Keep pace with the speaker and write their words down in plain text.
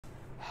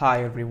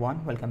Hi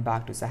everyone, welcome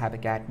back to Saheb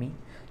Academy.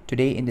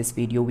 Today in this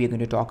video we are going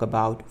to talk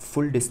about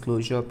full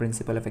disclosure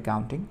principle of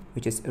accounting,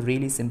 which is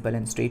really simple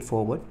and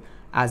straightforward.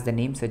 As the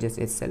name suggests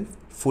itself,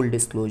 full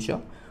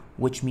disclosure,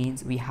 which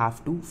means we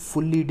have to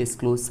fully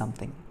disclose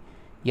something.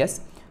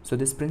 Yes, so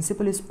this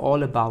principle is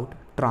all about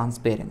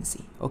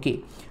transparency.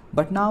 Okay,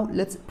 but now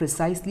let's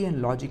precisely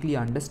and logically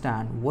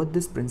understand what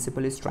this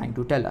principle is trying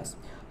to tell us.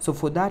 So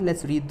for that,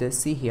 let's read this.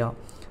 See here.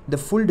 The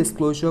full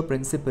disclosure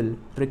principle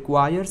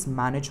requires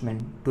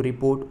management to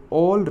report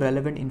all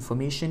relevant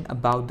information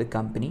about the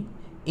company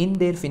in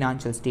their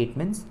financial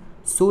statements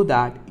so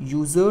that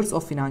users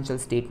of financial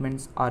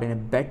statements are in a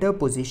better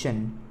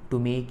position to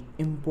make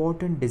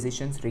important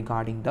decisions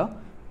regarding the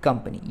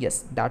company.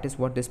 Yes, that is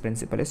what this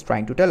principle is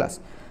trying to tell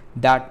us,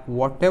 that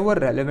whatever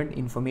relevant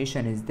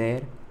information is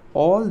there,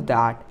 all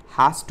that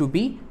has to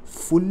be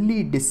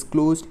fully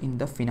disclosed in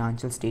the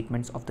financial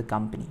statements of the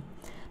company.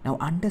 Now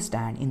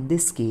understand, in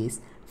this case,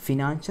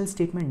 financial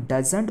statement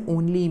doesn't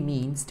only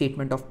mean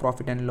statement of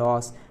profit and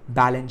loss,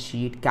 balance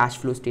sheet, cash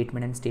flow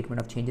statement, and statement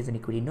of changes in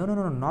equity. No,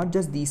 not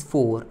just these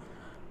four,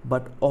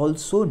 but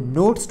also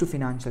notes to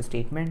financial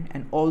statement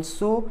and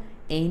also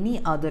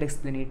any other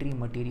explanatory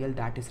material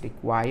that is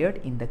required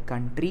in the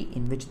country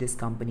in which this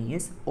company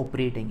is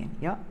operating in.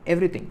 Yeah,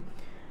 everything.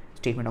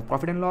 Statement of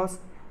profit and loss,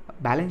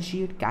 balance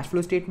sheet, cash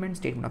flow statement,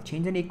 statement of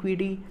change in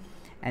equity,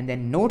 and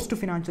then notes to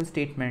financial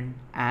statement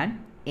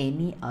and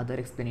any other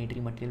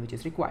explanatory material which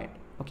is required.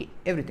 Okay,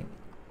 everything.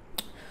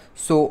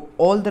 So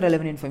all the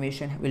relevant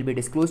information will be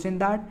disclosed in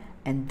that,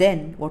 and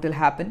then what will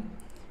happen?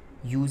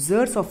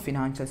 Users of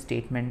financial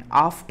statement,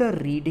 after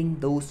reading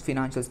those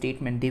financial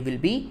statement, they will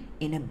be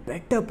in a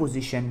better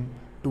position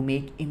to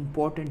make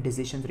important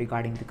decisions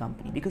regarding the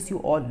company, because you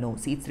all know,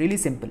 see, it's really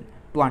simple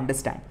to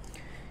understand.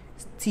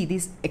 See,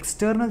 these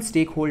external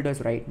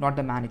stakeholders, right, not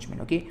the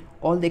management, okay,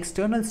 all the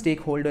external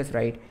stakeholders,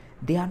 right,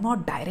 they are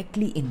not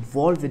directly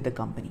involved with the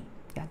company.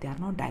 Yeah, they are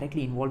not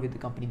directly involved with the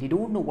company. They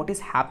don't know what is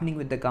happening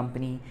with the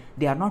company.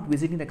 They are not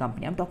visiting the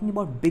company. I'm talking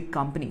about big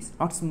companies,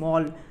 not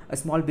a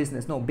small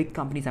business. No, big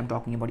companies I'm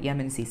talking about.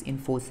 MNCs,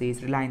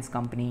 Infosys, Reliance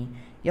company.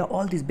 Yeah,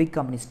 all these big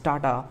companies,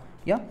 Tata.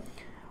 Yeah,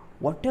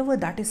 whatever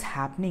that is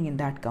happening in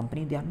that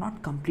company, they are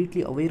not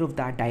completely aware of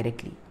that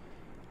directly.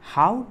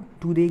 How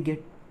do they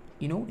get,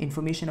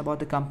 information about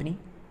the company?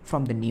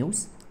 From the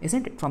news,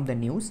 isn't it? From the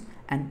news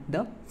and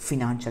the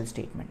financial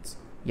statements.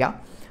 Yeah,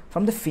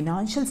 from the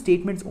financial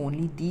statements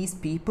only, these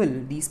people,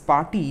 these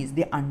parties,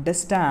 they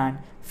understand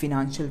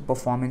financial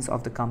performance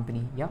of the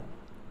company. Yeah,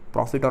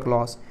 profit or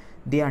loss.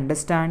 They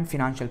understand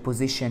financial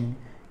position.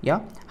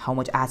 Yeah, how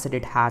much asset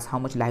it has, how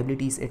much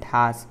liabilities it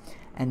has,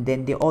 and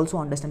then they also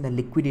understand the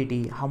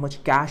liquidity, how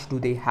much cash do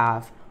they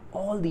have,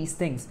 all these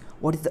things.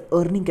 What is the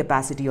earning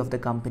capacity of the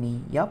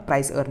company? Yeah,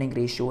 price earning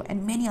ratio,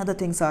 and many other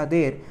things are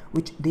there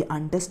which they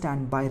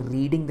understand by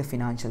reading the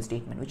financial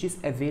statement, which is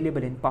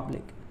available in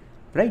public,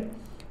 right?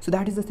 So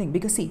that is the thing,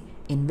 because see,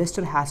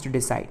 investor has to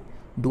decide,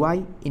 do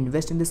I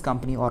invest in this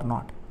company or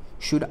not?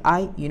 Should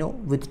I,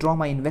 withdraw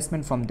my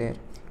investment from there?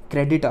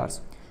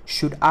 Creditors,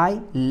 should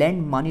I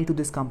lend money to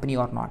this company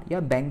or not? Yeah,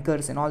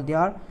 bankers and all,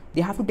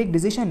 they have to take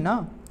decision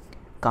now.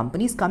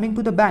 Companies coming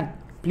to the bank,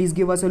 please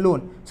give us a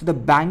loan. So the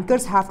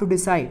bankers have to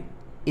decide,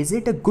 is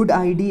it a good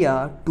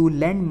idea to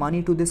lend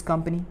money to this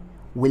company?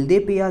 Will they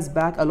pay us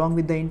back along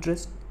with the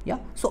interest? Yeah,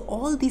 so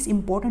all these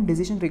important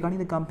decisions regarding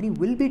the company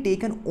will be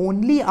taken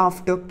only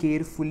after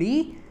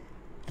carefully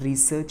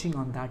researching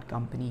on that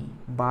company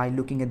by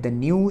looking at the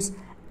news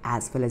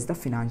as well as the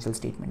financial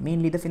statement,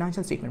 mainly the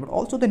financial statement, but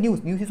also the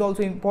news. News is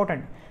also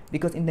important,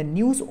 because in the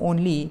news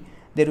only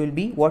there will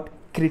be what?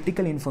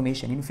 Critical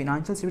information. In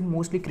financial statement,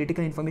 mostly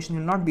critical information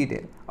will not be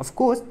there. Of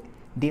course,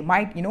 they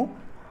might,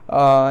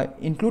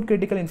 include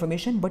critical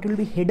information, but it will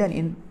be hidden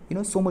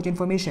in, so much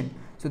information.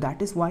 So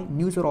that is why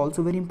news are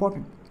also very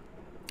important.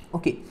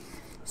 Okay,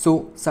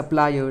 so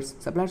suppliers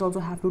also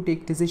have to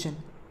take decision.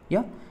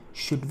 Yeah,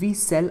 should we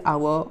sell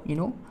our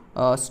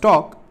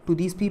stock to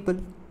these people,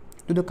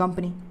 to the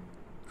company,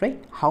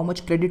 right? How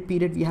much credit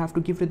period we have to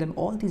give to them?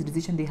 All these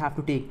decisions they have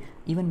to take.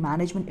 Even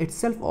management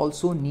itself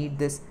also need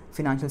this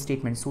financial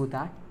statement so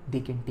that they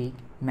can take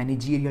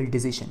managerial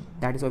decision.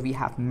 That is why we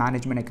have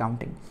management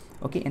accounting.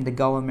 Okay, and the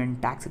government,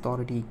 tax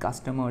authority,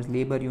 customers,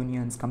 labor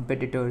unions,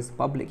 competitors,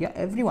 public, yeah,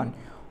 everyone,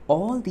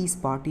 all these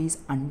parties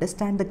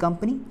understand the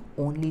company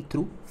only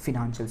through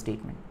financial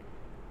statement.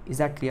 Is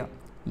that clear?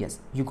 Yes,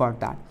 you got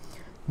that.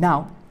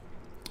 Now,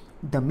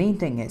 the main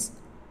thing is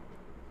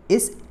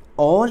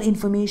all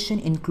information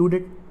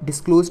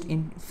disclosed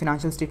in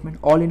financial statement?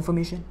 All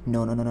information?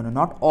 No,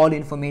 not all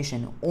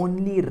information,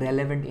 only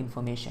relevant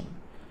information.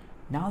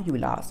 Now you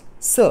will ask,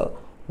 sir,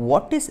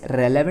 what is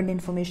relevant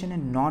information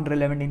and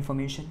non-relevant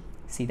information?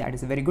 See, that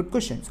is a very good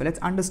question. So let's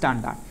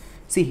understand that.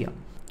 See here,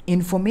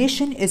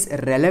 information is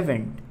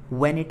relevant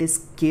when it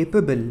is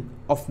capable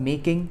of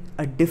making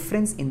a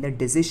difference in the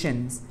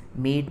decisions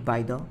made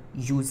by the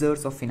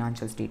users of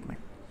financial statement.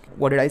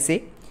 What did I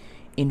say?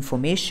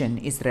 Information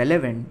is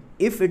relevant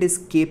if it is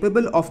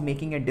capable of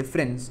making a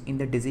difference in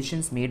the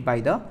decisions made by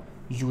the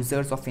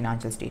users of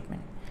financial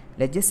statement.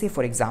 let's just say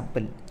for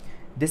example,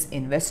 this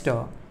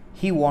investor,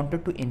 he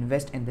wanted to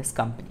invest in this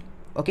company.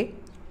 Okay,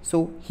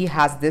 so he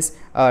has this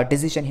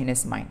decision in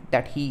his mind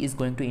that he is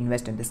going to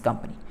invest in this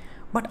company.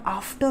 But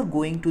after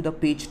going to the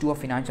page 2 of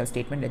financial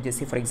statement, let's just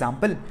say for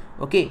example,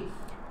 okay,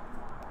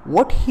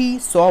 what he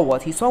saw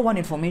was, he saw one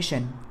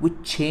information which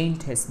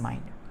changed his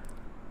mind,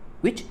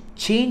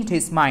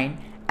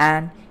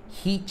 and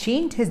he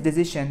changed his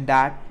decision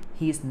that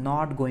he is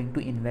not going to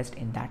invest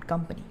in that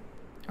company.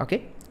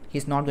 Okay, he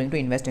is not going to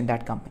invest in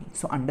that company.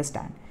 So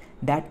understand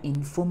that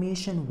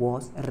information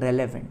was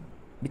relevant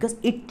because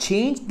it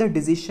changed the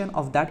decision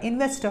of that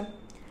investor.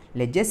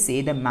 Let's just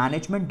say the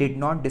management did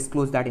not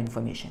disclose that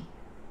information.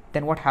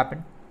 Then what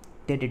happened?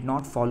 They did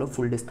not follow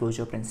full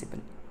disclosure principle.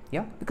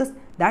 Yeah, because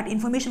that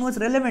information was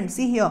relevant.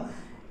 See here,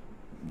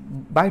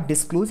 by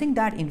disclosing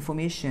that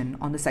information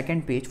on the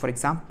second page, for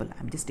example,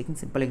 I'm just taking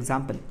simple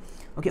example.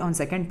 Okay, on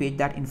second page,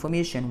 that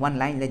information, one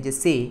line, let's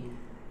just say,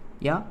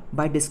 yeah,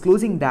 by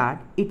disclosing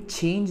that, it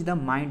changed the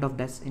mind of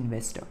this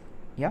investor.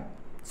 Yeah,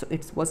 so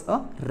it was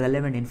a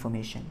relevant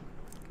information.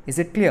 Is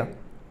it clear?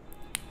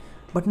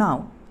 But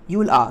now you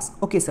will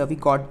ask, okay sir, we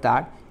got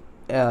that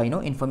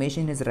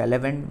information is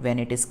relevant when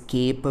it is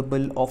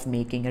capable of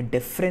making a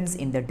difference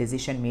in the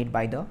decision made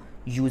by the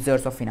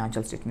users of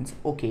financial statements.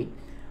 Okay,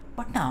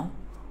 but now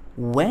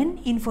when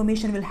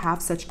information will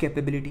have such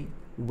capability,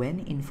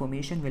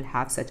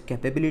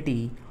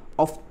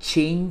 of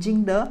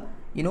changing the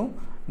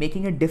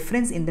making a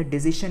difference in the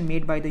decision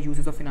made by the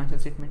users of financial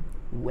statement,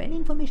 when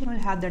information will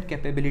have that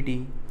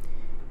capability,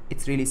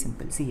 it's really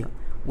simple. See here,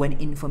 when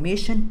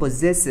information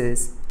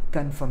possesses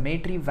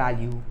confirmatory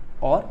value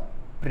or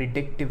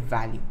predictive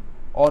value,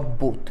 or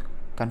both.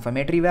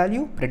 Confirmatory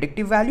value,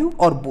 predictive value,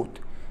 or both.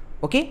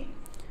 Okay,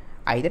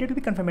 either it will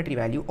be confirmatory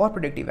value or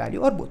predictive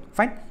value or both.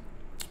 Fine.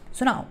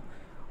 So now,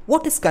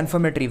 what is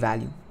confirmatory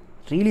value?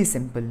 Really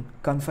simple.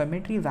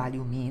 Confirmatory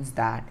value means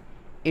that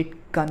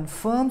it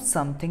confirms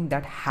something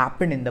that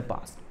happened in the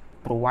past,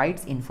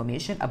 provides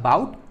information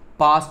about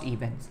past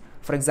events.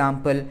 For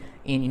example,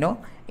 in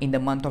the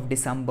month of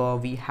December,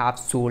 we have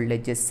sold,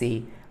 let's just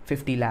say,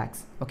 50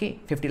 lakhs. Okay,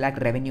 50 lakh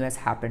revenue has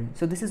happened.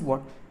 So this is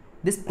what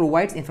this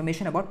provides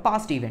information about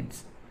past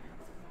events.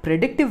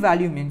 Predictive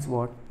value means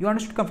what? You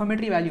understood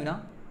confirmatory value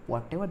now?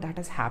 Whatever that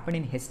has happened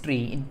in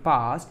history, in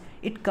past,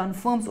 it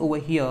confirms over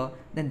here,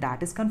 then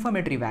that is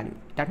confirmatory value.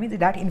 That means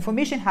that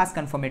information has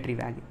confirmatory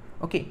value.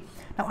 Okay,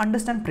 now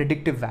understand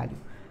predictive value.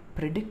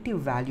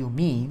 Predictive value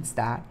means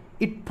that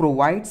it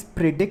provides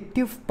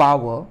predictive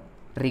power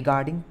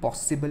regarding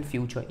possible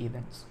future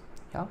events.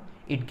 Yeah,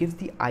 it gives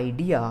the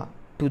idea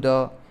to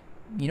the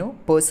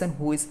person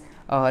who is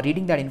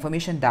reading that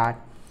information that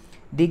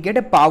they get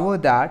a power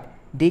that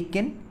they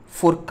can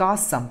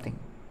forecast something,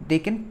 they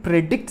can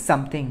predict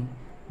something,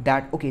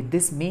 that okay,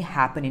 this may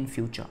happen in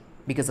future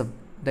because of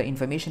the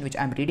information which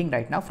I'm reading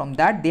right now. From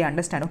that they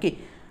understand, okay,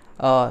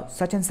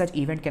 such and such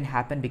event can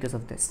happen because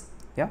of this.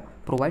 Yeah,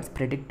 provides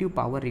predictive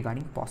power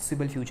regarding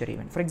possible future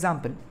event. For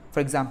example,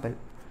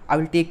 I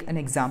will take an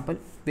example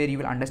where you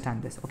will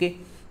understand this. Okay,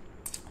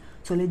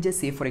 so let's just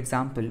say for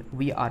example,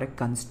 we are a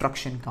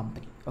construction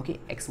company.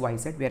 Okay,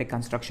 XYZ, we are a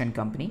construction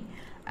company,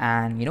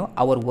 and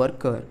our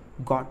worker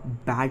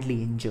got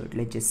badly injured.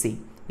 Let's just say,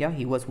 yeah,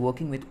 he was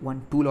working with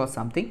one tool or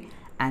something,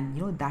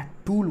 and that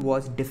tool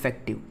was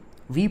defective.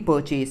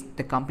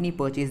 The company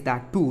purchased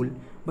that tool,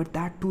 but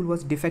that tool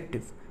was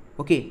defective.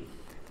 Okay,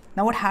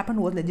 now what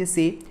happened was, let's just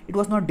say it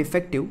was not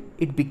defective,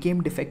 it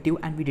became defective,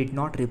 and we did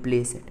not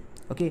replace it.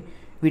 Okay,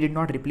 we did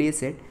not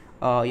replace it.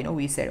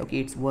 We said, okay,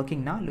 it's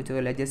working now, let's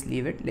just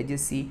leave it, let's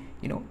just see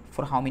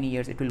for how many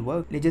years it will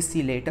work, let's just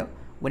see later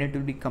when it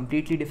will be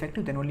completely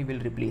defective, then only we'll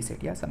replace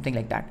it. Yeah, something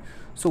like that.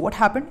 So what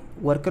happened,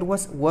 worker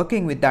was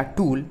working with that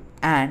tool,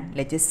 and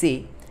let's just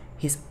say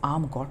his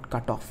arm got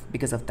cut off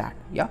because of that.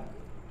 Yeah,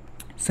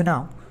 so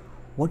now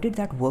what did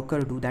that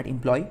worker do, that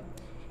employee?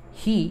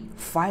 He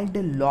filed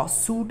a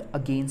lawsuit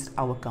against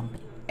our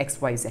company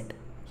XYZ.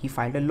 He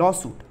filed a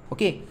lawsuit,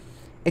 okay,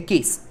 a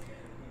case.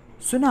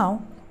 So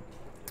now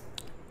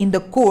in the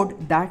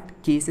court,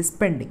 that case is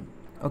pending.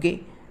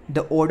 Okay,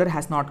 the order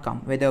has not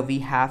come whether we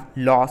have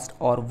lost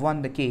or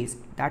won the case.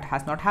 That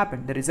has not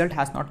happened, the result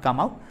has not come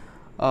out.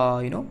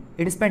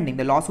 It is pending,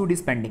 the lawsuit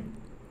is pending,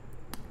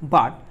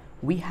 but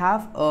we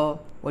have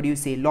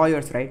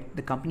lawyers, right?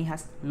 The company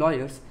has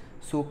lawyers,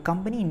 so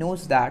company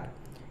knows that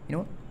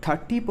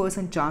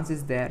 30% chance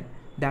is there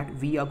that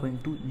we are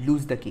going to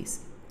lose the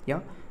case.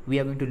 Yeah, we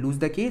are going to lose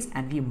the case,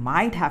 and we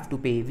may have to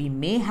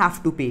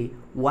pay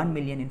 1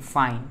 million in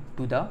fine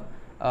to the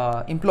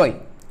employee.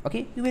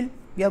 Okay,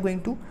 we are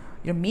going to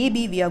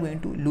maybe we are going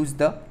to lose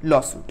the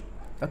lawsuit.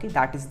 Okay,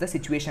 that is the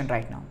situation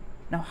right now.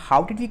 Now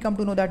how did we come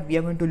to know that we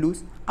are going to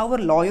lose? Our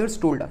lawyers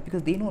told us,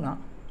 because they know now,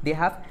 they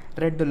have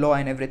read the law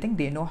and everything,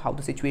 they know how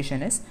the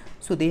situation is,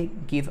 so they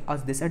give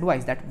us this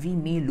advice that we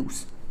may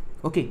lose.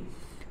 Okay,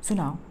 so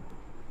now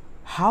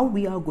how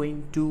we are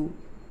going to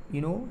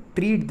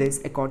treat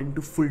this according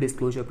to full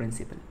disclosure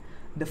principle?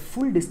 The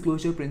full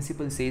disclosure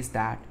principle says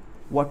that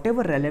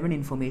whatever relevant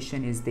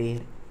information is there,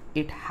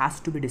 it has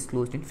to be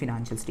disclosed in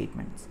financial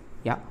statements.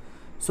 Yeah.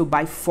 So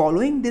by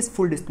following this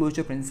full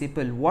disclosure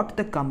principle, what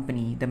the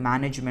company, the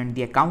management,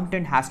 the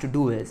accountant has to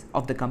do is,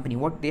 of the company,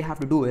 what they have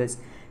to do is,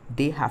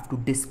 they have to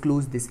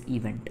disclose this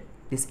event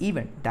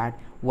that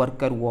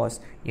worker was,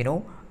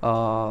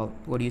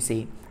 what do you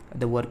say,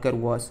 the worker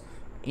was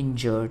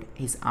injured,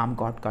 his arm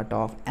got cut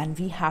off, and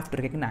we have to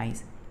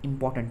recognize,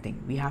 important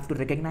thing, we have to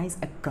recognize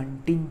a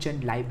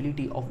contingent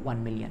liability of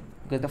 1 million,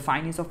 because the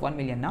fine is of 1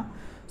 million now.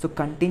 So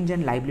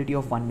contingent liability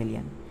of 1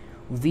 million,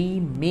 we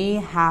may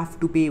have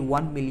to pay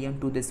 1 million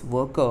to this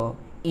worker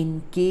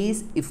in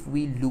case if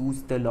we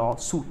lose the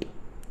lawsuit.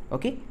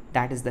 Okay,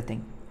 that is the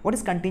thing. What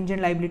is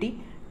contingent liability?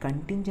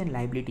 Contingent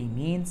liability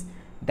means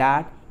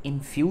that in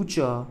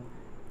future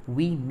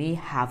we may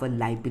have a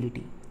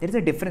liability. There is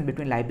a difference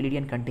between liability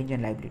and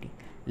contingent liability.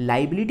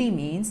 Liability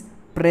means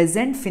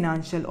present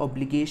financial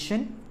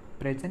obligation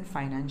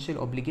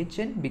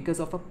because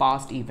of a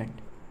past event,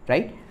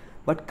 right?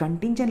 But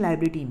contingent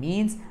liability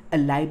means a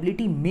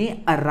liability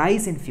may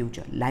arise in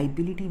future.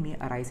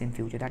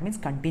 That means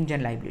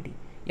contingent liability.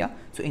 Yeah.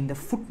 So in the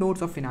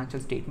footnotes of financial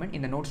statement,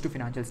 in the notes to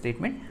financial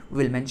statement,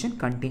 we will mention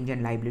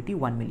contingent liability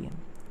 1 million.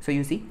 So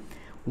you see,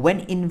 when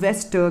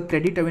investor,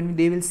 creditor, when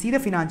they will see the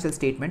financial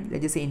statement,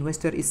 let's just say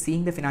investor is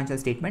seeing the financial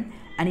statement,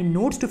 and in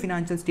notes to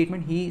financial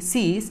statement, he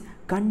sees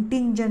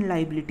contingent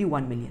liability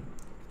 1 million.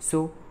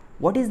 So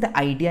what is the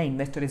idea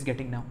investor is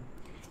getting now?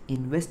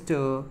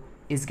 Investor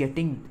is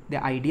getting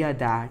the idea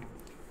that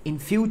in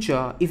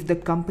future, if the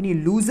company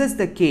loses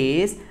the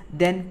case,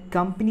 then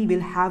company will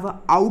have an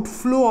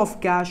outflow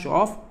of cash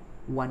of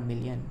 1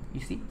 million.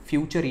 You see,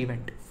 future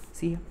event.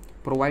 See,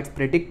 provides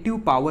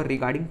predictive power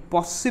regarding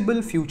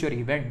possible future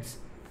events.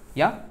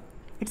 Yeah,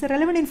 it's a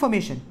relevant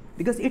information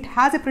because it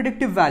has a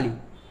predictive value.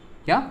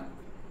 Yeah,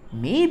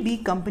 maybe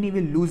company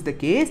will lose the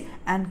case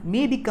and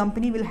maybe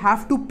company will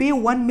have to pay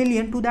 1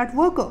 million to that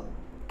worker.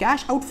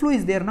 Cash outflow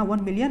is there now,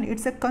 1 million,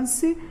 it's a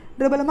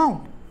considerable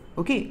amount.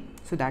 Okay,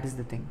 so that is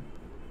the thing.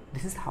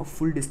 This is how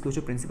full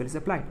disclosure principle is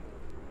applied.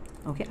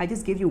 Okay, I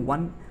just gave you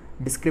one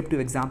descriptive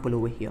example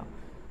over here.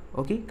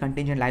 Okay,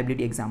 contingent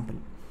liability example.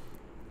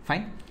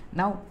 Fine.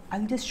 Now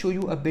I'll just show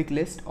you a big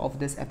list of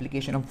this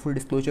application of full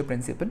disclosure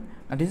principle.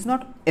 Now this is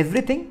not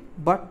everything,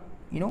 but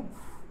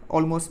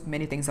almost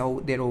many things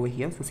are there over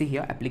here. So see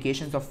here,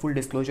 applications of full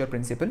disclosure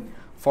principle,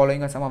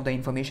 following are some of the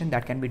information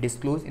that can be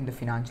disclosed in the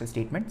financial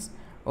statements.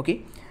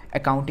 Okay,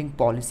 accounting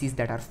policies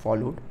that are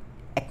followed,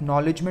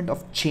 acknowledgement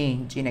of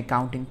change in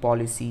accounting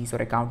policies or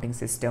accounting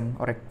system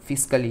or a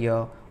fiscal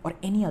year or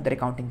any other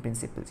accounting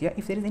principles. Yeah,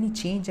 if there is any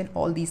change in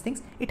all these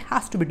things, it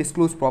has to be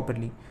disclosed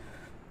properly.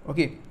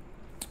 Okay,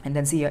 and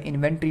then see here,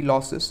 inventory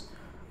losses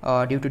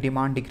due to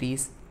demand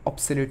decrease,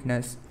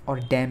 obsoleteness or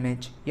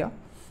damage. Yeah,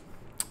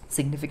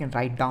 significant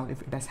write down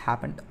if it has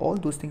happened, all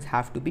those things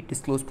have to be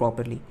disclosed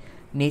properly.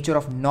 Nature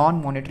of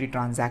non-monetary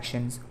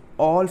transactions,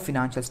 all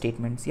financial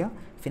statements. Yeah,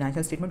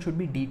 financial statement should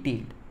be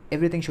detailed,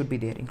 everything should be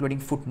there, including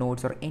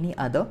footnotes or any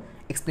other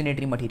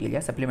explanatory material. Yeah,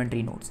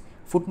 supplementary notes.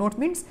 Footnote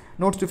means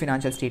notes to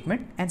financial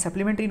statement, and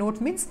supplementary notes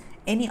means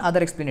any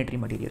other explanatory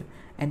material.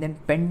 And then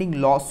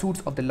pending lawsuits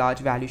of the large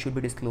value should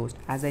be disclosed,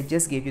 as I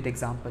just gave you the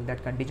example,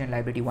 that contingent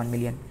liability 1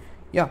 million.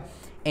 Yeah,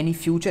 any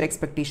future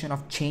expectation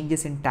of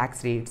changes in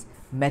tax rates,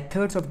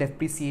 methods of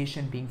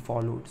depreciation being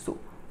followed. So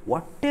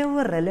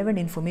whatever relevant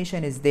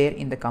information is there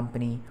in the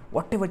company,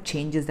 whatever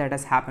changes that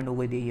has happened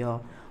over the year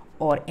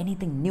or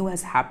anything new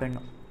has happened,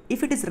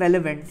 if it is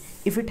relevant,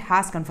 if it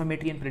has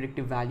confirmatory and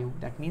predictive value,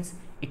 that means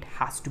it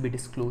has to be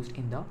disclosed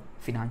in the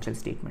financial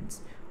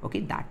statements.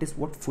 Okay, that is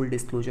what full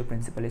disclosure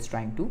principle is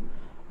trying to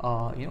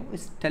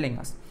is telling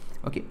us.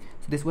 Okay,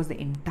 so this was the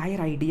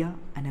entire idea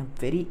and a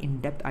very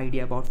in-depth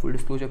idea about full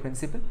disclosure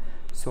principle.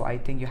 So I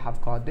think you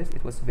have got this.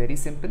 It was very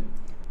simple.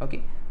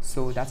 Okay,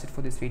 so that's it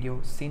for this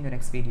video. See you in the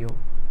next video.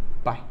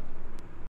 Bye.